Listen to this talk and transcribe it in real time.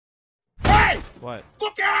What?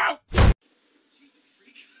 Look out!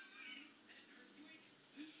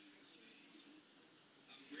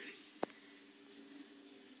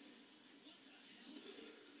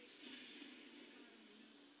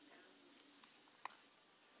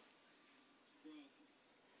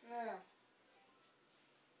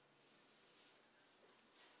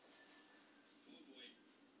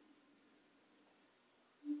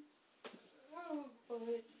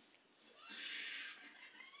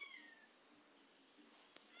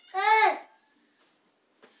 Hey!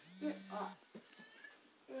 Oh,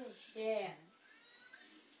 shit.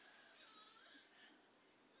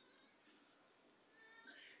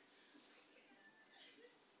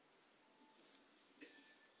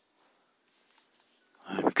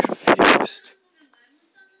 I'm confused.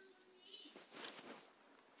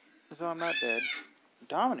 So I'm not dead.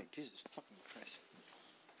 Dominic, Jesus fucking Christ.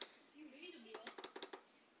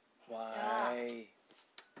 Why?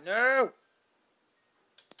 No!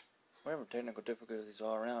 We're having technical difficulties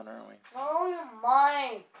all around, aren't we? Oh,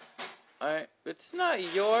 mine. Alright, it's not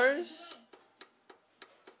yours.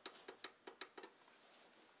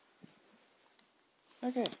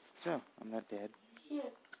 Okay, so I'm not dead.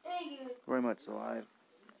 Shit. Thank you. Very much alive.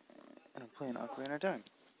 And I'm playing Ocarina of Time.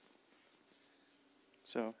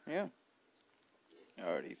 So, yeah. I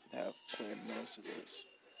already have played most of this.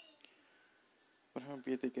 But I haven't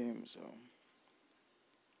beat the game, so...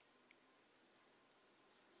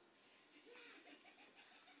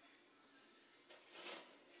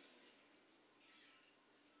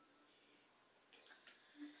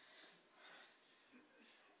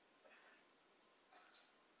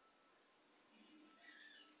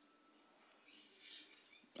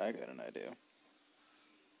 I got an idea.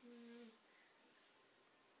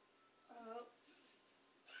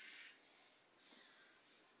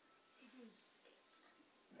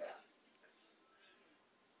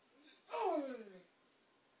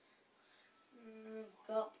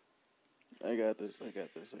 Go. I got this.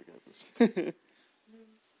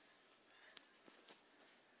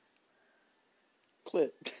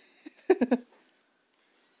 CLIT.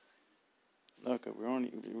 Okay, we're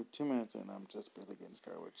 2 minutes in. I'm just barely getting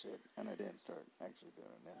started with shit. And I didn't start actually doing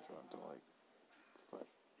an intro until like, what,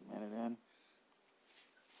 minute in?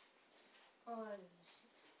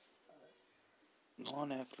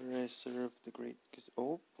 Long after I served the great...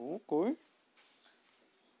 Oh, okay.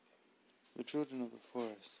 The children of the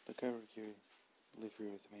forest, the Karakuri, live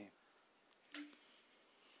here with me.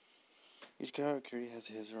 Each Karakuri has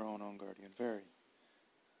his or own guardian fairy.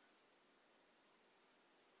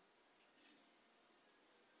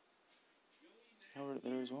 However,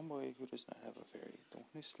 there is one boy who does not have a fairy, the one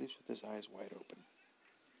who sleeps with his eyes wide open.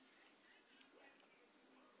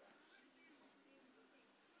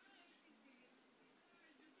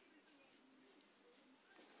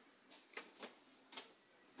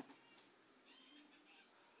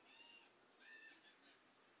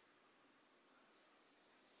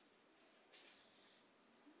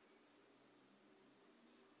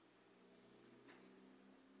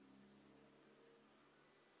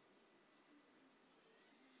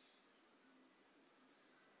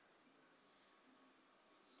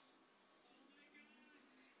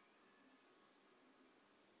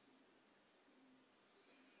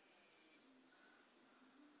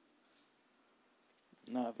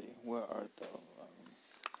 Navi, where art thou?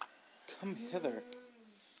 Come hither.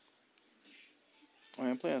 Oh,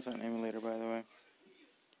 I'm playing this on an emulator, by the way.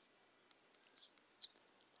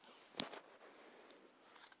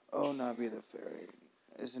 Oh, Navi the fairy,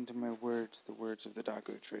 listen to my words, the words of the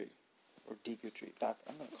Daco tree. Or Deku tree. I'm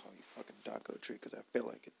gonna call you fucking Daco tree, because I feel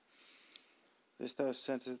like it. This thou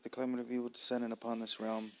senseth the climate of evil descending upon this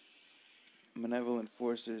realm. Malevolent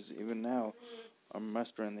forces, even now, are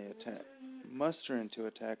mustering to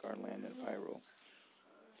attack our land in Hyrule.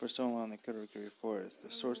 For so long, the Karakuri Forest,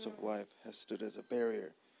 the source of life, has stood as a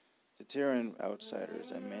barrier to deter in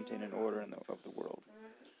outsiders and maintain an order of the world.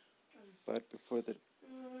 But before this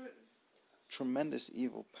tremendous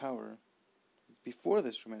evil,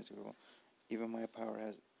 even my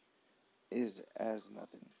power is as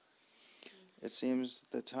nothing. It seems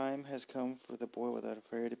the time has come for the boy without a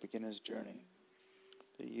fairy to begin his journey.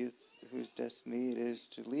 The youth whose destiny it is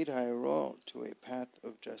to lead Hyrule to a path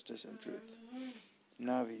of justice and truth.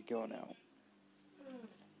 Navi, go now.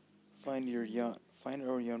 Find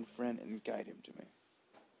our young friend and guide him to me.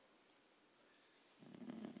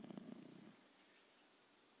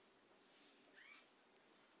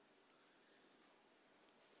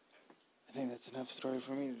 I think that's enough story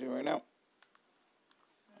for me to do right now.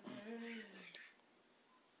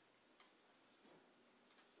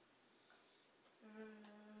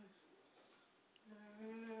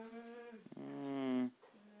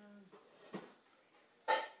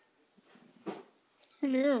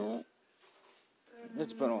 new.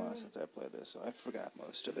 It's been a while since I played this, so I forgot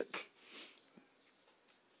most of it.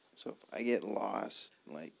 So if I get lost,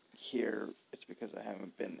 like, here, it's because I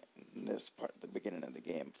haven't been in this part, the beginning of the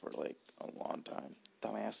game, for, like, a long time.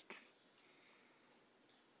 Dumbass.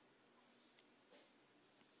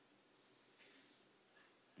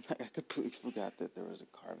 I completely forgot that there was a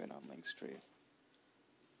carving on Link Street.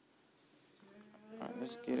 Alright,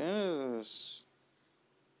 let's get into this.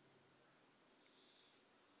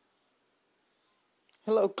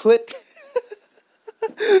 Hello, CLIT.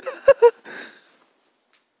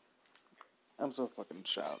 I'm so fucking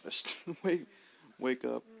childish. Wake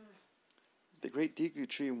up. The great Deku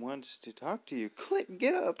Tree wants to talk to you. CLIT,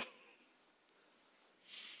 get up.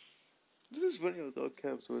 This is funny with all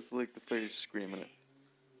caps, so it's like the face screaming it.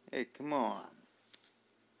 Hey, come on.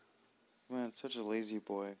 Man, such a lazy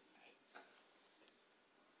boy.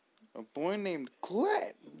 A boy named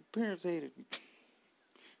CLIT. Parents hated me.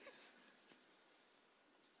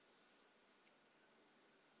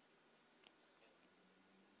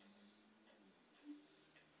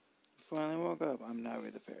 Finally woke up. I'm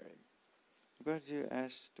Navi the Fairy. I'm glad you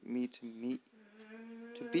asked me to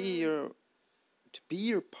be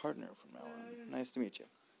your partner from now on. Nice to meet you.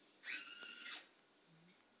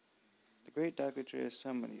 The great Deku Tree has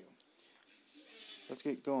summoned you. Let's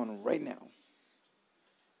get going right now.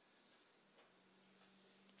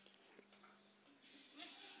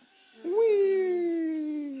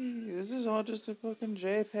 Whee! This is all just a fucking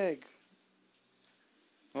JPEG.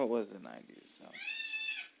 What was the 90s? So.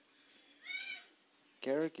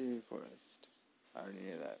 Karakiri Forest. I already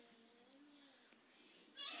knew that.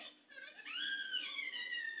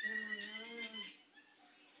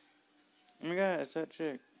 Oh my god, it's that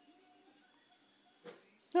chick.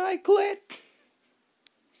 Hi, CLIT!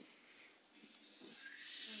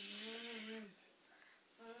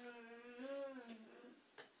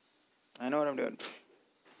 I know what I'm doing.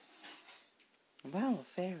 Wow, a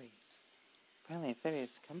fairy. Finally, a fairy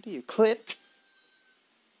has come to you. CLIT!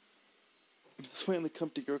 Finally come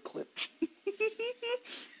to your CLIT.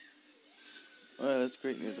 Oh, that's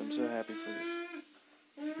great news. I'm so happy for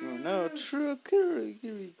you. You are now a true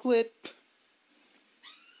CLIT.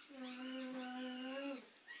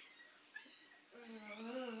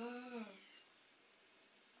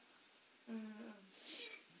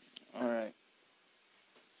 Alright.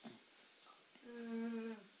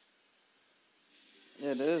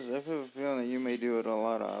 It is. I have a feeling that you may do it a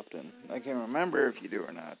lot often. I can't remember if you do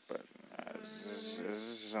or not, but this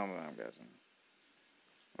is something I'm guessing.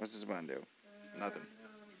 What's this button do? Nothing.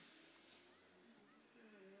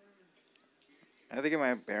 I think I might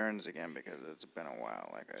have Barons again because it's been a while,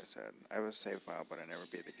 like I said. I have a save file, but I never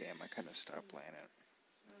beat the game. I kind of stopped playing it.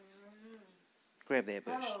 Grab that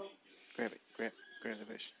bush. Oh. Grab it. Grab the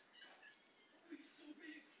bush.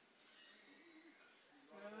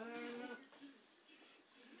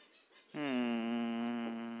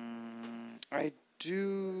 I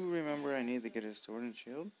do remember I need to get his sword and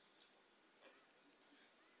shield.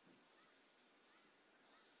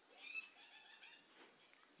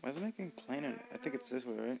 Why is it making plain? I think it's this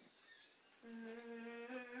way, right?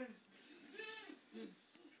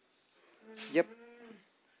 Yep.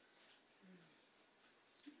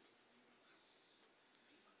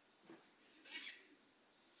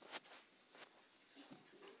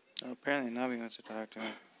 Oh, apparently Navi wants to talk to me.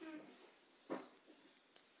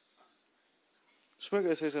 Swear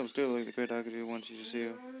I say something stupid like the great Deku wants you to see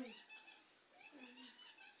you.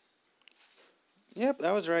 Yep,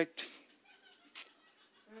 that was right.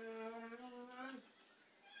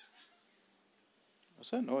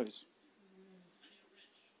 What's that noise?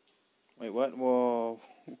 Wait, what? Whoa.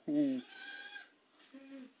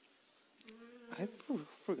 I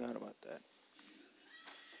forgot about that.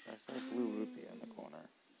 That's that blue rupee in the corner.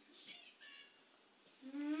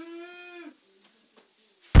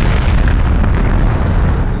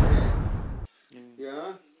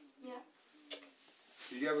 Yeah? Yeah.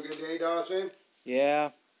 Did you have a good day, Dawson?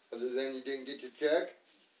 Yeah. Other than you didn't get your check?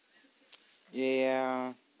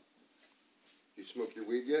 Yeah. You smoke your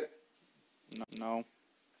weed yet? No.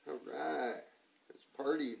 Alright. Let's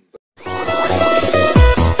party.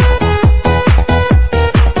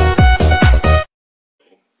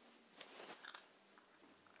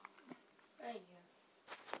 Thank you.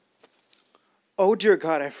 Oh dear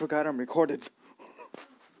God, I forgot I'm recorded.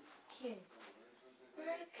 Kid.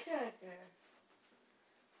 Recorder.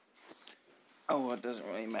 Oh, well, it doesn't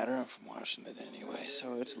really matter. I'm from Washington anyway,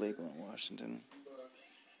 so it's legal in Washington.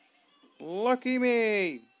 Lucky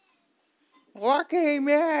me! Lucky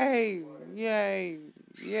me! Yay!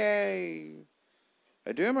 Yay!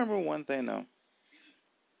 I do remember one thing, though.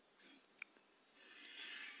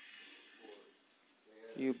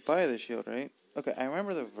 You buy the shield, right? Okay, I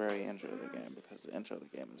remember the very intro of the game because the intro of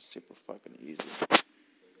the game is super fucking easy.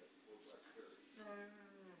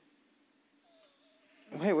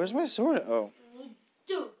 Wait, where's my sword? Oh.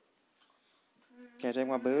 Can I take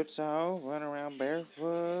my boots off? Run around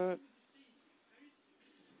barefoot?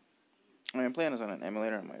 I mean, I'm playing this on an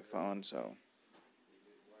emulator on my phone, so...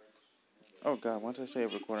 Oh god, once I say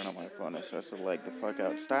recording on my phone, it starts to lag the fuck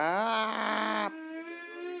out. Stop!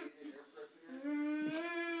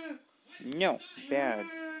 No. Bad.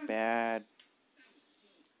 Bad.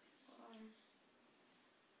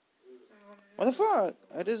 What the fuck?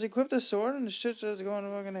 I just equipped the sword and the shit just going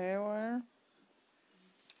fucking haywire?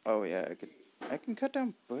 Oh yeah, I can cut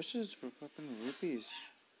down bushes for fucking rupees.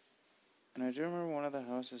 And I do remember one of the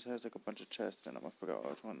houses has like a bunch of chests in them. I forgot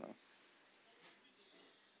which one though.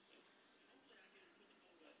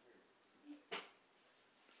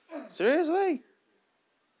 Seriously?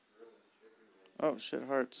 Oh shit,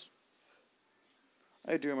 hearts.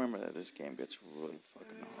 I do remember that this game gets really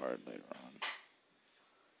fucking hard later on.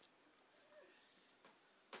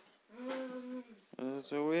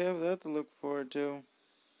 So we have that to look forward to.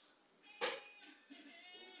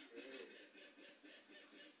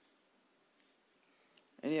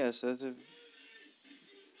 And yes, that's a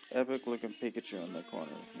epic looking Pikachu in the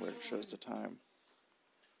corner where it shows the time.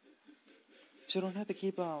 So you don't have to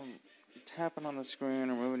keep tapping on the screen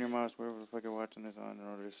or moving your mouse wherever the fuck you're watching this on in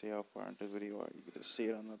order to see how far into the video you are. You can just see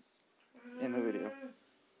it in the video.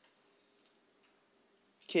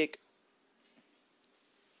 Kick.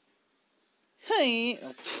 Hey!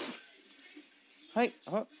 Oh, hey!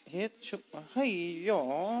 Oh, hit! Hey!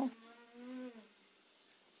 Yo!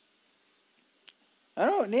 I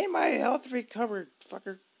don't need my health recovered,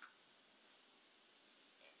 fucker.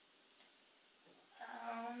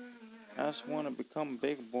 I just want to become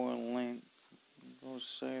big boy Link. Go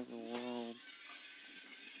save the world.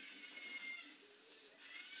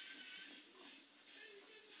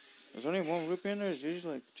 There's only one rupee in there. There's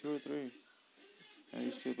usually like 2 or 3. And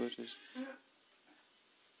these 2 bushes.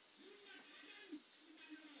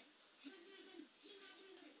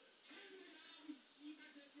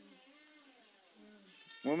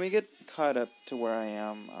 When we get caught up to where I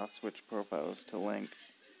am, I'll switch profiles to Link.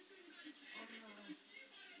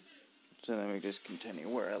 So then we just continue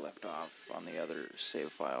where I left off on the other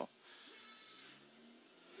save file.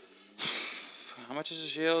 How much is a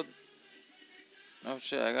shield? Oh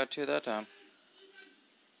shit, I got 2 that time.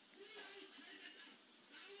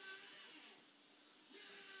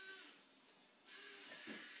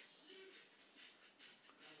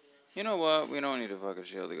 You know what? We don't need a fucking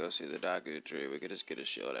shield to go see the Daku tree. We could just get a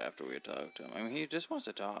shield after we talk to him. I mean, he just wants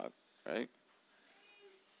to talk, right?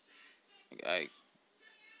 Like,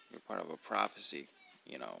 you're part of a prophecy,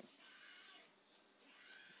 you know.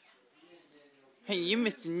 Hey, you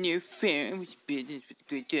must know fair was business with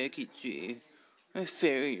the Daku tree. A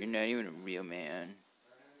fairy, you're not even a real man.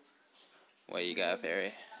 What you got,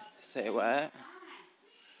 fairy? Say what?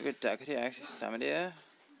 You got Daku actually summoned you?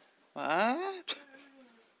 What?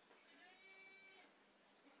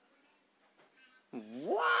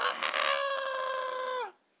 What?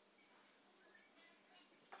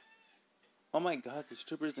 Oh my god, the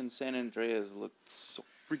strippers in San Andreas look so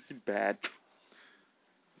freaking bad.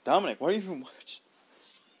 Dominic, why are you even watching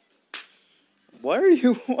this? Why are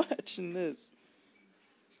you watching this?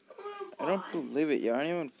 I don't believe it. You aren't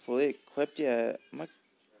even fully equipped yet.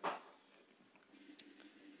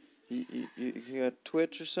 You got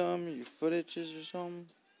Twitch or something? Your footages or something?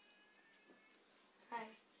 Hi.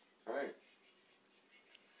 Hi.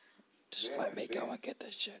 Just let me go and get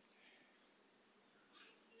this shit.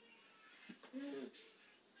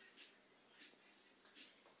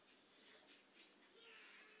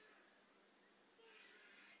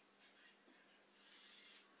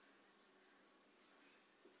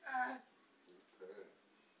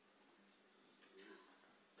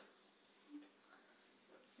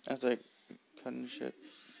 That's like cutting shit.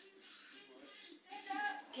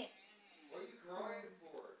 What are you crying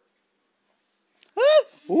for? Ah!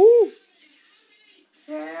 Ooh!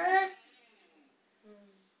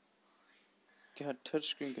 God,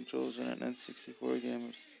 touchscreen controls in an N64 game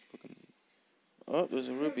is fucking. Oh, there's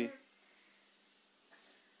a rupee.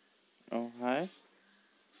 Oh, hi.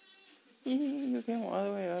 You came all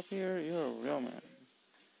the way up here. You're a real man.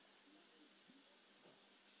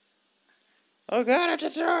 Oh god, a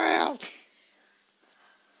tutorial!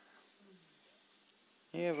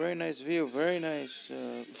 Yeah, very nice view. Very nice.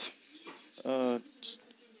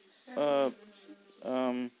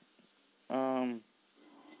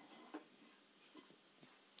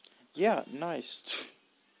 Yeah, nice.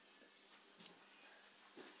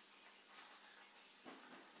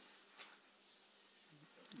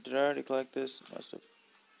 Did I already collect this? Must have.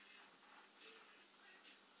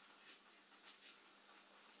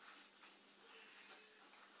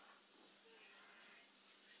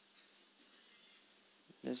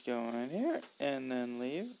 Just go in here and then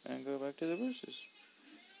leave and go back to the bushes.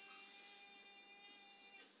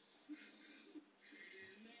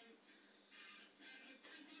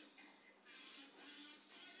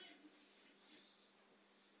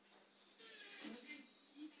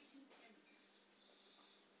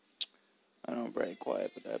 I know I'm very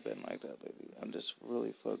quiet, but I've been like that lately. I'm just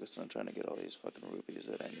really focused on trying to get all these fucking rupees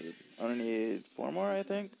that I need. I only need 4 more, I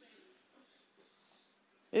think.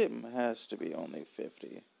 It has to be only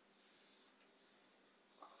 50.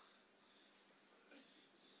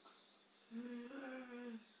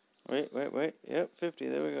 Wait. Yep, 50.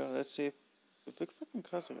 There we go. Let's see if it fucking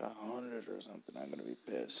costs like 100 or something, I'm gonna be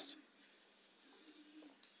pissed.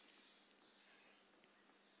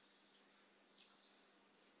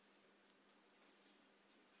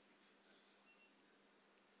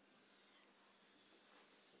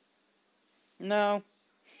 No.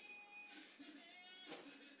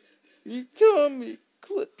 You call me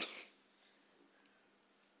CLIT.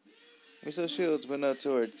 We sell shields, but not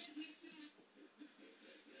swords.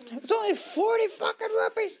 It's only 40 fucking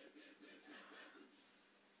rupees!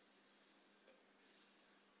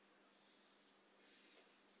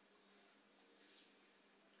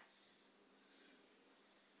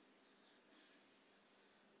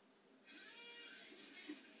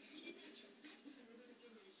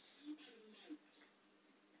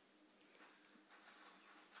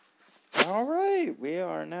 Alright, we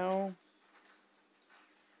are now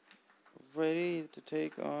ready to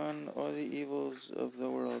take on all the evils of the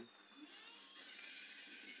world.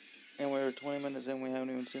 And we're 20 minutes in, we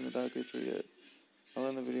haven't even seen the doggo tree yet. I'll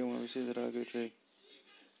end the video when we see the doggo tree.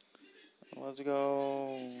 Let's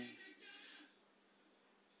go.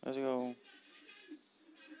 Let's go.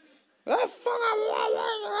 Ah,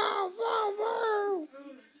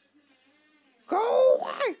 go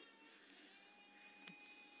away!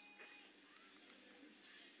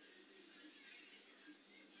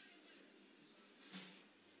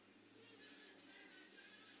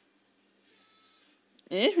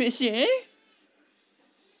 What's that?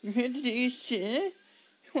 You heard what you said?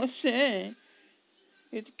 What's that?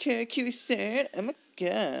 It's the character you said? Oh my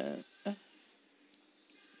god.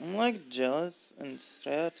 I'm like jealous and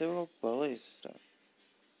stereotypical bully stuff.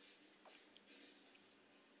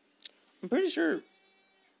 I'm pretty sure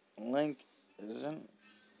Link isn't.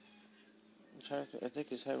 I think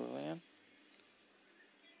he's Hyrulean.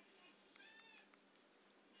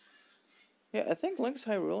 Yeah, I think Link's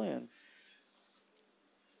Hyrulean.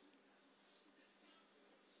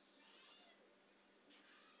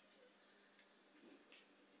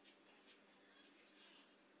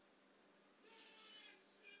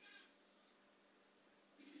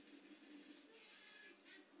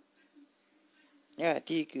 Yeah,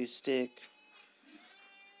 Deku stick.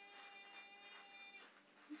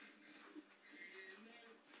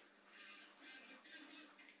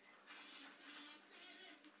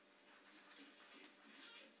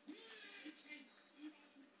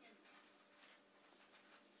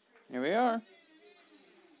 Here we are.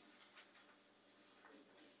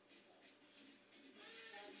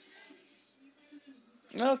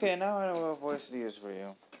 Okay, now I know what voice to use for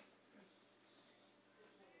you.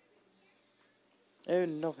 Oh,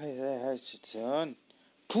 no, hey, that has its own.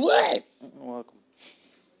 Play! Welcome.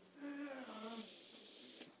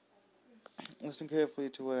 Listen carefully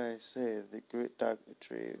to what I say, the great doggo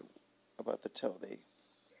tree about the Telly.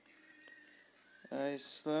 I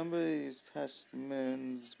slumber these past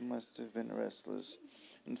moons must have been restless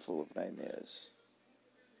and full of nightmares.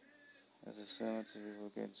 As the summits of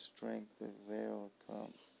evil gain strength, the veiled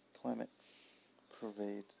climate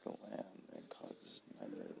pervades the land and causes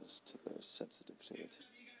nightmares to those sensitive to it.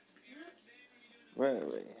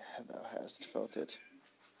 Rarely thou hast felt it.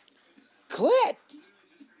 CLIT!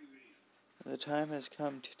 The time has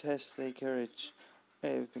come to test thy courage. I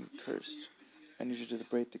have been cursed. I need you to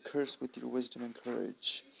break the curse with your wisdom and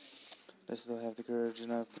courage. Dost thou have the courage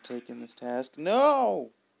enough to take in this task?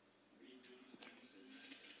 No!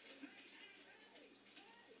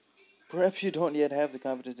 Perhaps you don't yet have the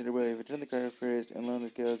confidence to ready. Return the card first and learn the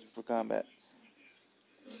skills before combat.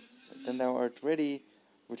 Then thou art ready.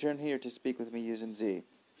 Return here to speak with me using Z.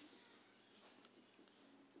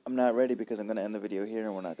 I'm not ready because I'm going to end the video here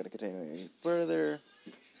and we're not going to continue any further.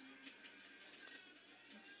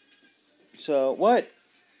 So, what?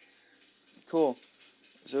 Cool.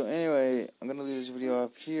 So anyway, I'm going to leave this video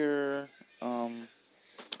off here. I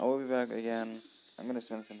will be back again. I'm going to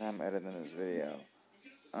spend some time editing this video.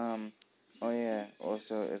 Oh yeah,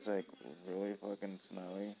 also it's like really fucking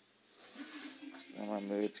snowy. And my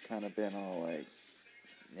mood's kind of been all like,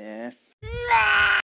 yeah.